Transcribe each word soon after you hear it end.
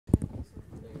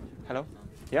Hello?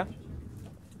 Yeah?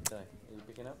 So, are you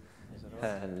picking up? Is that all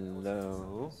right?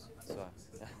 Hello. Sorry.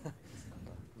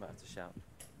 Might have to shout.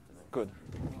 Good.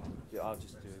 Yeah, I'll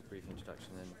just do a brief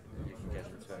introduction and you can get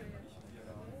into it.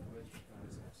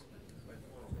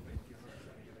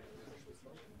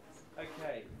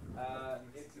 Okay,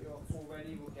 if you're all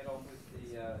ready, we'll get on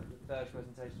with the third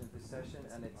presentation of this session,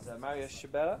 and it's Mario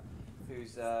Schabella,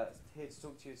 who's here to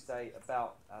talk to you today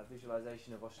about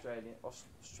visualization of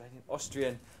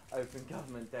Austrian open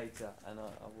government data, and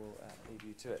I will leave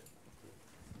you to it.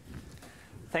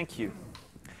 Thank you.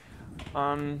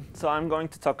 So I'm going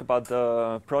to talk about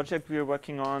the project we are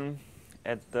working on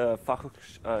at the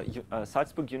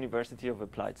Salzburg University of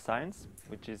Applied Science,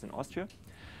 which is in Austria.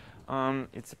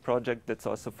 It's a project that's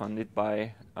also funded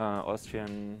by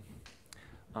Austrian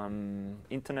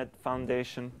Internet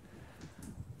Foundation,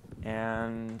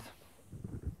 and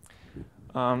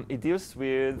it deals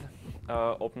with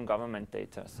open government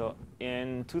data. So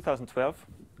in 2012,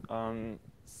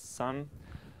 some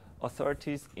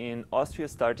authorities in Austria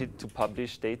started to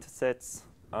publish data sets.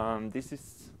 This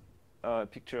is a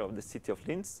picture of the city of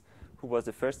Linz, who was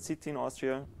the first city in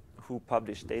Austria who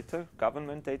published data,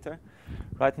 government data.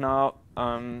 Right now,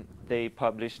 they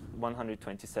published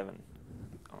 127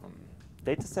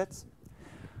 data sets.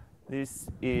 This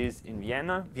is in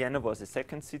Vienna. Vienna was the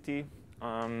second city.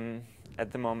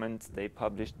 At the moment, they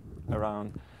published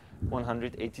around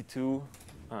 182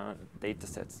 data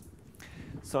sets.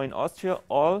 So in Austria,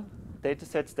 all data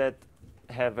sets that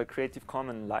have a Creative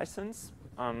Commons license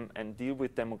and deal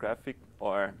with demographic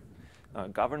or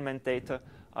government data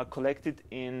are collected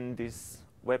in this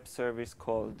web service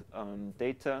called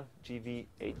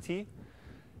data.gov.at.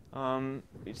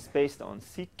 It's based on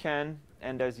CCAN,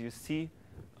 and as you see,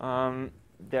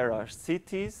 there are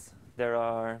cities, there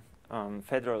are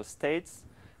federal states,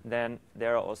 then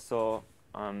there are also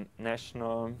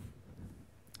national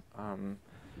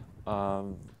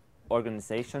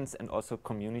organizations and also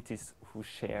communities who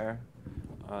share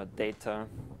data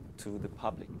to the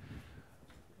public.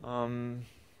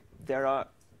 There are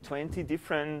 20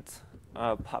 different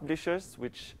publishers,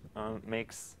 which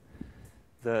makes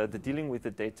the dealing with the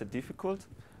data difficult.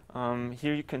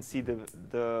 Here you can see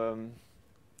the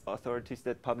authorities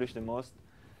that publish the most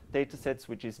data sets,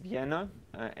 which is Vienna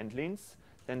and Linz.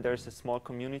 Then there's a small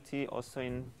community also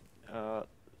in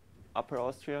Upper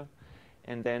Austria.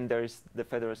 And then there's the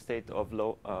federal state of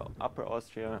Upper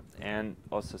Austria and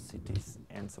also cities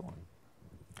and so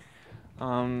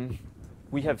on.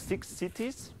 We have 6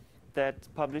 cities that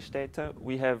publish data.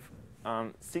 We have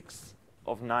 6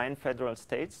 of 9 federal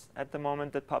states at the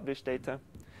moment that publish data,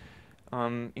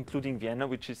 including Vienna,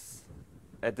 which is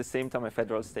at the same time a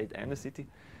federal state and a city.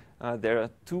 There are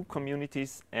 2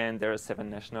 communities, and there are 7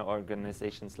 national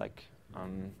organizations like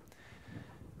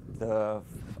the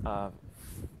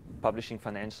publishing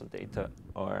financial data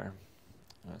or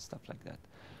stuff like that.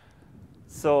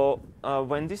 So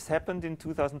when this happened in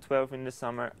 2012 in the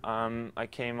summer, I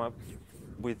came up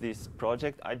with this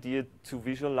project idea to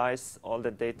visualize all the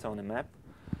data on a map.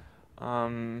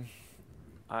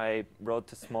 I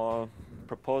wrote a small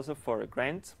proposal for a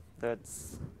grant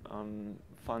that's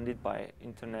funded by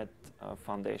Internet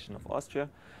Foundation of Austria,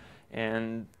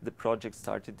 and the project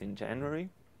started in January.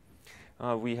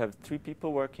 We have 3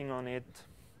 people working on it,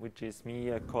 which is me,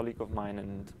 a colleague of mine,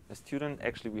 and a student.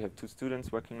 Actually, we have 2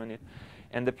 students working on it.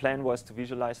 And the plan was to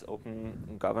visualize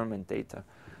open government data.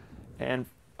 And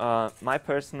my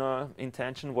personal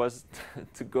intention was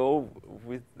to go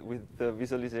with the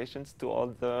visualizations to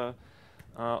all the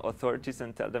authorities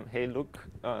and tell them, hey, look,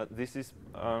 this is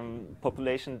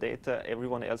population data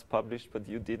everyone else published, but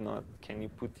you did not. Can you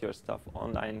put your stuff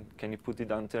online? Can you put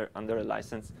it under a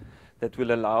license that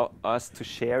will allow us to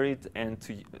share it and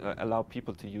to allow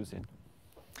people to use it?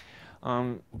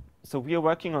 So we are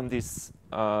working on this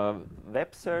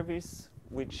web service,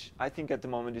 which I think at the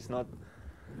moment is not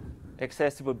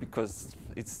accessible because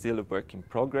it's still a work in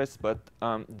progress. But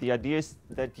the idea is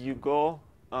that you go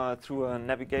through a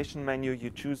navigation menu, you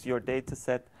choose your data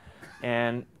set,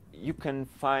 and you can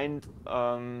find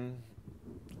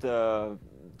the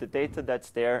data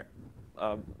that's there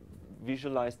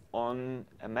visualized on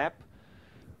a map,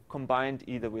 combined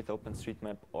either with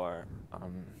OpenStreetMap or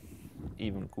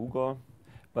even Google.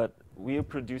 But we are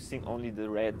producing only the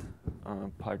red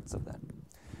parts of that.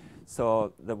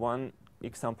 So the one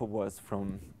example was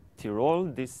from Tyrol.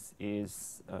 This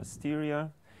is Styria.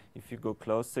 If you go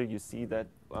closer, you see that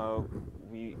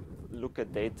we look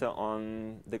at data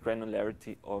on the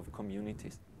granularity of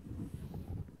communities.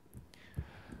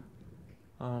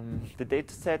 The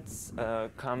data sets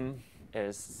come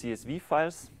as CSV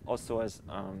files, also as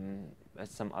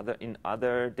some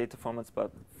other data formats,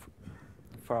 but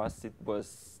for us it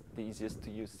was the easiest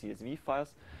to use CSV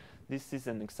files. This is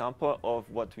an example of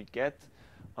what we get,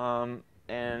 and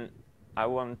I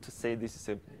want to say this is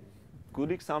a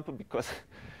good example because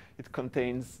it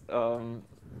contains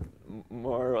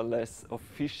more or less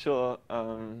official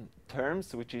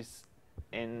terms, which is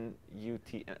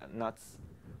NUT, NUTS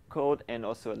code, and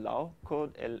also allow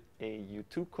code,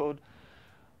 LAU2 code,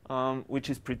 which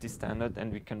is pretty standard,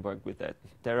 and we can work with that.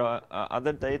 There are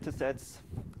other data sets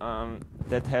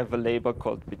that have a label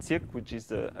called Bezirk, which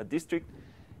is a district,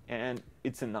 and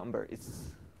it's a number.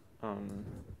 It's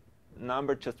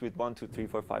number just with 1, 2, 3,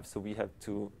 4, 5. So we have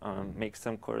to make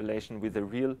some correlation with a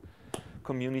real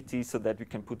community so that we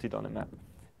can put it on a map.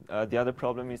 The other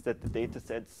problem is that the data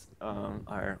sets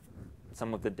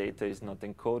some of the data is not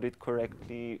encoded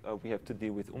correctly. We have to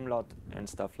deal with umlaut and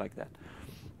stuff like that.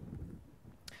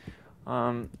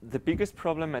 The biggest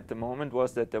problem at the moment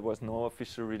was that there was no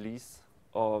official release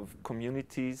of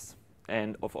communities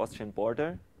and of Austrian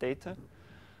border data.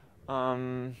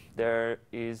 There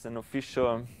is an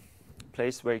official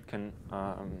place where you can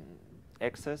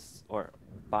access or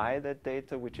buy that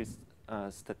data, which is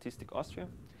Statistik Austria.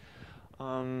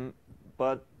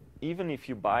 But even if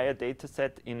you buy a data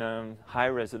set in a high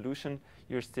resolution,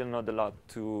 you're still not allowed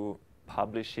to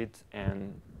publish it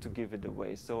and to give it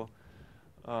away. So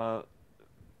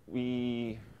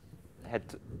we had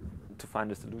to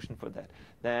find a solution for that.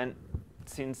 Then,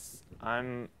 since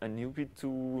I'm a newbie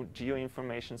to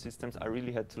geoinformation systems, I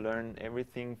really had to learn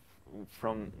everything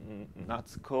from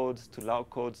NUTS codes to LAU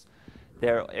codes,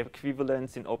 their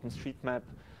equivalents in OpenStreetMap.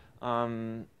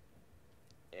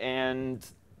 And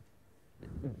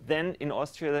then in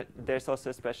Austria, there's also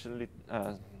a special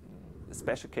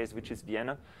case, which is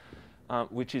Vienna,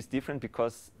 which is different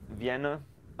because Vienna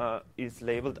is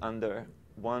labeled under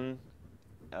one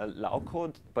LAU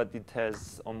code, but it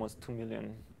has almost 2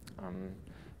 million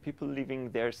people living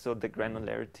there, so the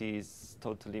granularity is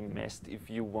totally messed if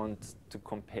you want to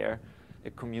compare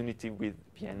a community with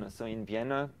Vienna. So in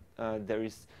Vienna, there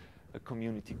is a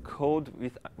community code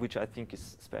which I think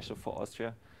is special for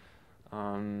Austria.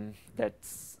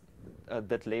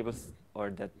 That labels or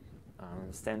that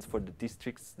stands for the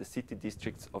districts, the city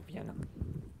districts of Vienna.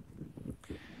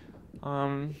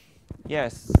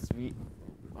 Yes, we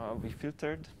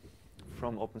filtered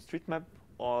from OpenStreetMap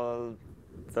all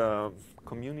the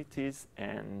communities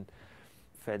and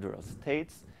federal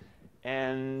states,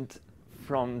 and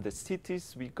from the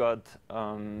cities we got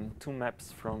 2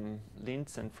 maps from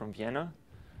Linz and from Vienna.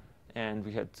 And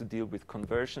we had to deal with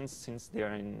conversions since they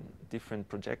are in different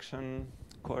projection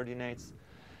coordinates.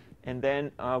 And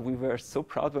then we were so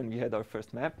proud when we had our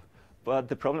first map, but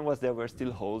the problem was there were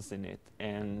still holes in it.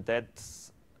 And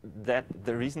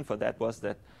the reason for that was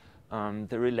that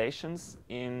the relations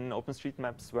in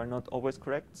OpenStreetMaps were not always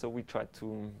correct, so we tried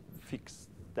to fix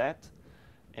that.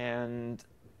 And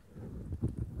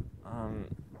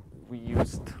we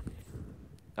used,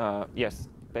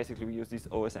 basically we used these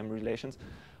OSM relations.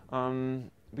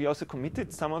 We also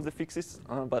committed some of the fixes,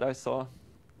 but I saw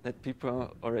that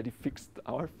people already fixed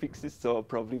our fixes, so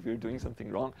probably we're doing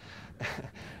something wrong.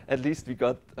 At least we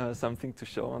got something to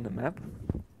show on the map.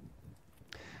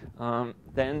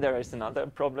 Then there is another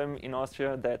problem in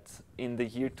Austria that in the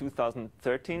year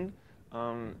 2013,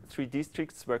 3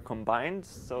 districts were combined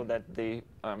so that they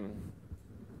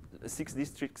 6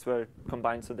 districts were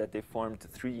combined so that they formed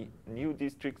 3 new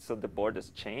districts, so the borders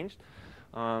changed.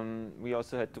 We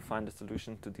also had to find a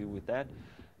solution to deal with that.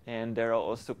 And there are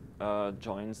also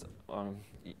joins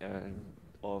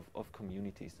of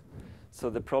communities. So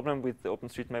the problem with the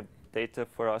OpenStreetMap data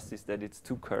for us is that it's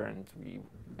too current. We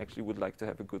actually would like to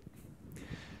have a good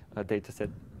data set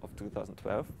of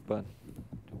 2012, but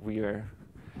we are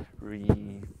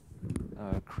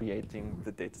creating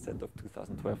the data set of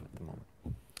 2012 at the moment.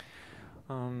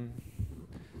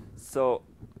 So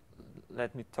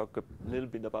let me talk a little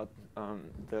bit about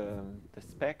the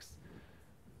specs.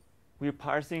 We're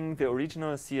parsing the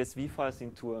original CSV files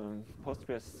into a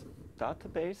PostGIS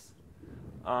database.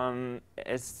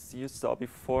 As you saw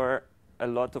before, a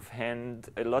lot of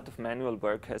manual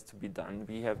work has to be done.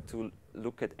 We have to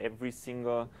look at every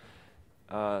single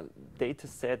data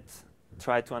set,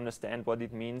 try to understand what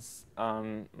it means.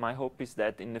 My hope is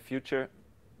that in the future,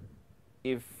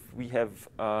 if we have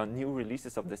new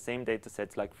releases of the same data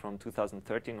sets, like from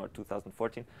 2013 or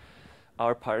 2014,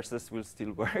 our parsers will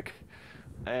still work,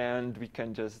 and we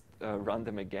can just run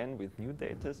them again with new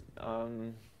data.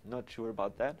 Not sure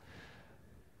about that.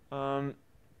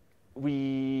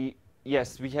 We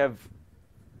have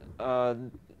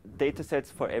data sets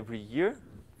for every year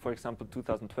for example,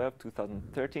 2012,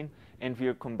 2013, and we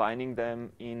are combining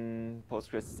them in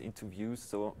Postgres into views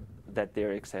so that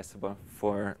they're accessible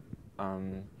for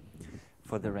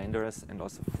the renderers and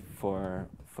also for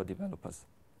developers.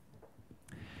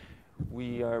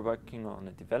 We are working on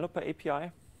a developer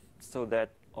API so that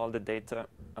all the data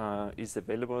is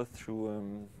available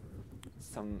through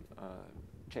some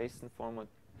JSON format,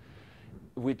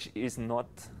 which is not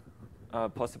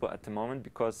possible at the moment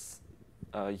because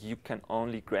you can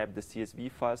only grab the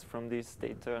CSV files from this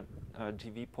data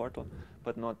GV portal,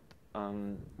 but not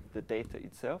the data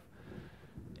itself.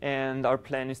 And our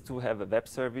plan is to have a web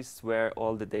service where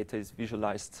all the data is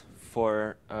visualized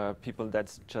for people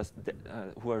that's just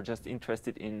who are just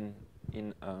interested in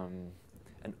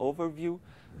an overview,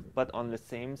 but on the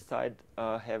same side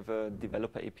have a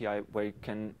developer API where you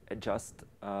can adjust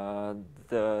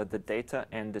the data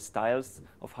and the styles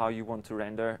of how you want to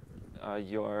render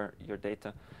your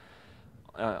data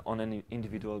on an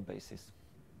individual basis.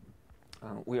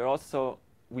 We also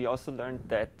learned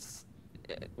that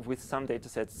with some data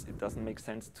sets it doesn't make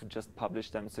sense to just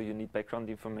publish them, so you need background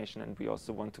information, and we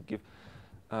also want to give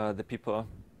the people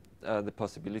the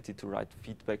possibility to write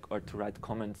feedback or to write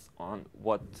comments on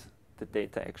what the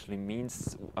data actually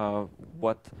means,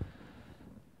 what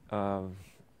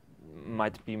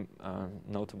might be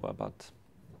notable about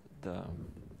the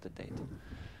data.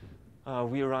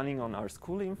 We are running on our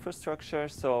school infrastructure,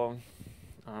 so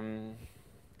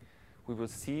we will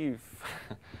see if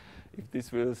if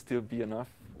this will still be enough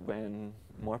when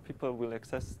more people will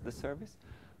access the service.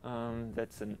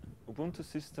 That's an Ubuntu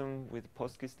system with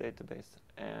PostGIS database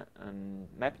and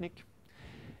Mapnik.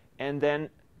 And then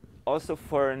also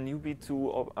for a newbie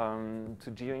to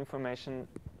geoinformation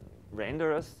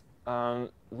renderers,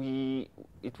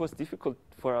 it was difficult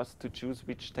for us to choose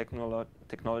which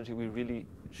technology we really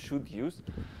should use.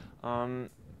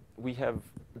 We have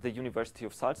the University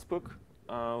of Salzburg,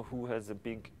 who has a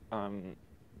big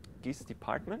GIS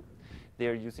department. They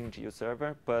are using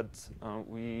GeoServer, but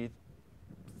we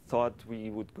thought we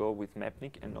would go with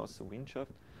Mapnik and also Windshot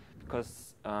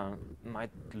because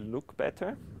might look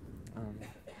better.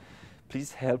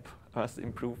 Please help us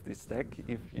improve this stack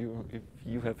if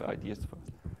you have ideas for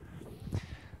us.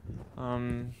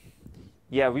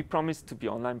 Yeah, we promised to be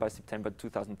online by September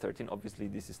 2013. Obviously,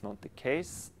 this is not the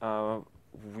case.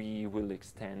 We will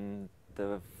extend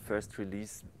the first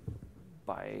release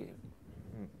by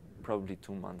probably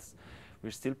 2 months.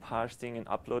 We're still parsing and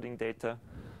uploading data.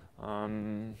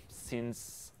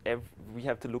 Since we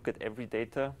have to look at every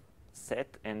data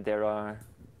set, and there are a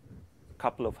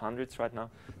couple of hundreds right now,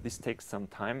 this takes some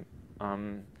time.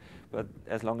 But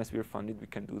as long as we're funded, we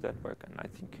can do that work, and I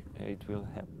think it will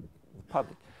help the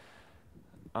public.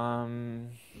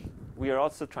 We are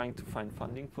also trying to find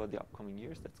funding for the upcoming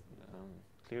years. That's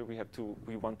clear.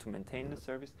 We want to maintain the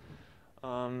service.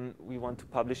 We want to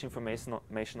publish information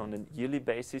on a yearly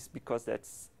basis because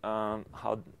that's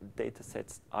how data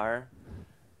sets are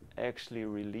actually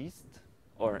released,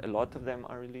 or a lot of them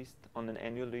are released on an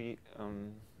annually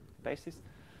basis.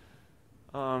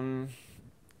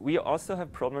 We also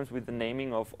have problems with the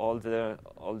naming of all the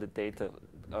data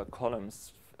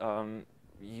columns.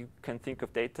 You can think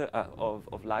of data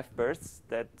of live births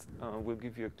that will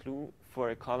give you a clue for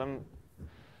a column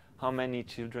how many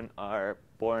children are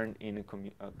born in a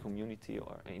community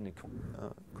or in a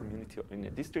community or in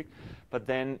a district. But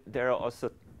then there are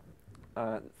also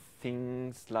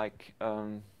things like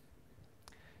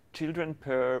children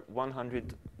per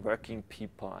 100 working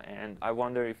people, and I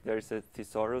wonder if there's a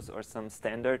thesaurus or some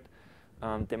standard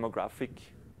demographic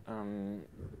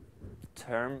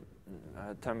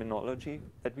terminology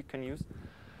that we can use.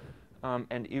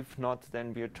 And if not,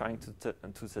 then we are trying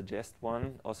to suggest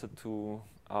one also to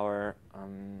our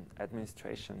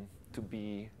administration to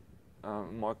be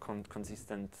more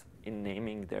consistent in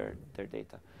naming their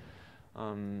data.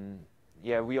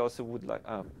 Yeah, we also would like,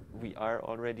 we are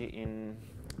already in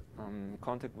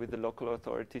contact with the local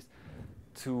authorities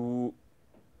to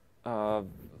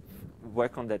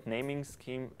work on that naming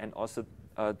scheme, and also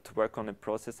to work on a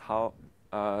process how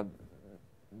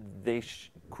they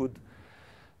could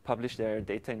publish their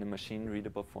data in a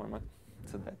machine-readable format,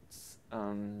 so that's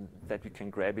that we can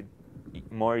grab it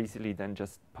more easily than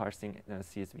just parsing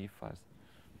CSV files.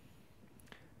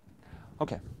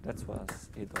 Okay, that was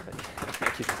it already.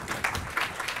 Thank you.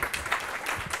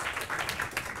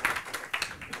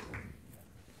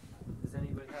 Does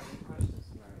anybody have any questions?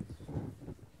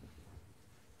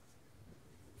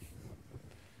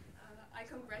 I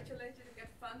congratulate you to get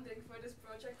funding for this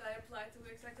project. I applied to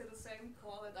exactly the same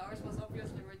call, and ours was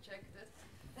obviously rejected.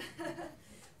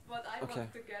 What I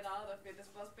wanted to get out of it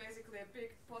was basically a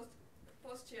big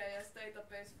postGIS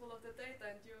database full of the data,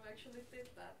 and you actually did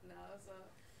that now. So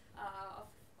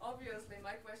obviously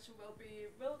my question will be,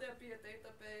 will there be a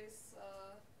database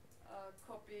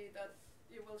copy that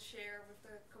you will share with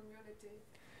the community?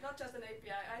 Not just an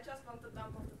API, I just want the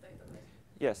dump of the database.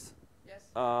 Yes. Yes.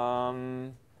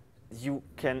 You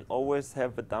can always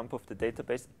have a dump of the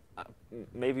database.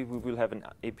 Maybe we will have an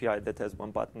API that has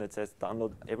one button that says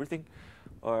download everything,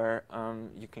 or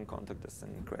you can contact us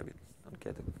and grab it and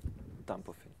get a dump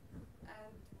of it.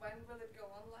 And when will it go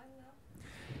online now?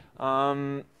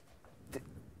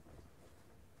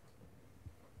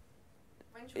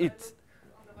 When should I look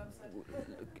on the website?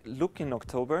 Look in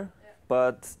October, yeah.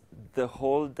 But the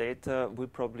whole data will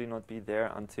probably not be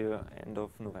there until end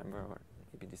of November or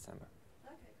maybe December.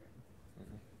 Okay, great.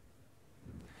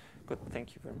 Good,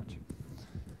 thank you very much.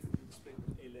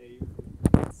 LA.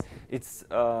 It's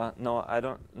no, I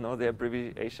don't know the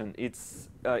abbreviation. It's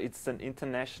an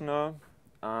international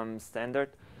standard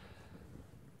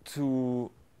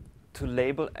to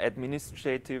label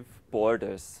administrative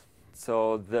borders.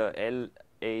 So the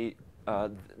LA,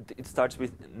 it starts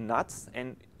with NUTS,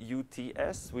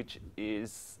 N-U-T-S, which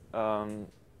is a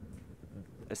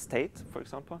state, for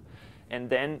example. And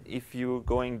then if you're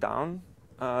going down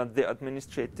the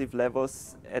administrative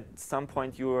levels, at some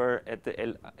point you are at the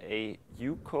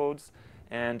LAU codes,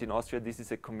 and in Austria this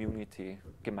is a community,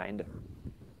 Gemeinde,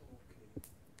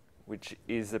 which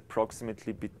is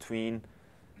approximately between,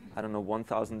 I don't know,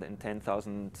 1,000 and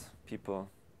 10,000 people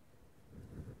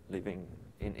living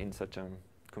in such a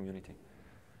community.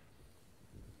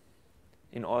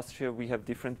 In Austria we have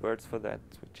different words for that,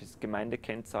 which is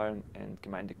Gemeindekennzahl and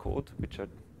Gemeindecode, which are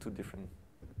two different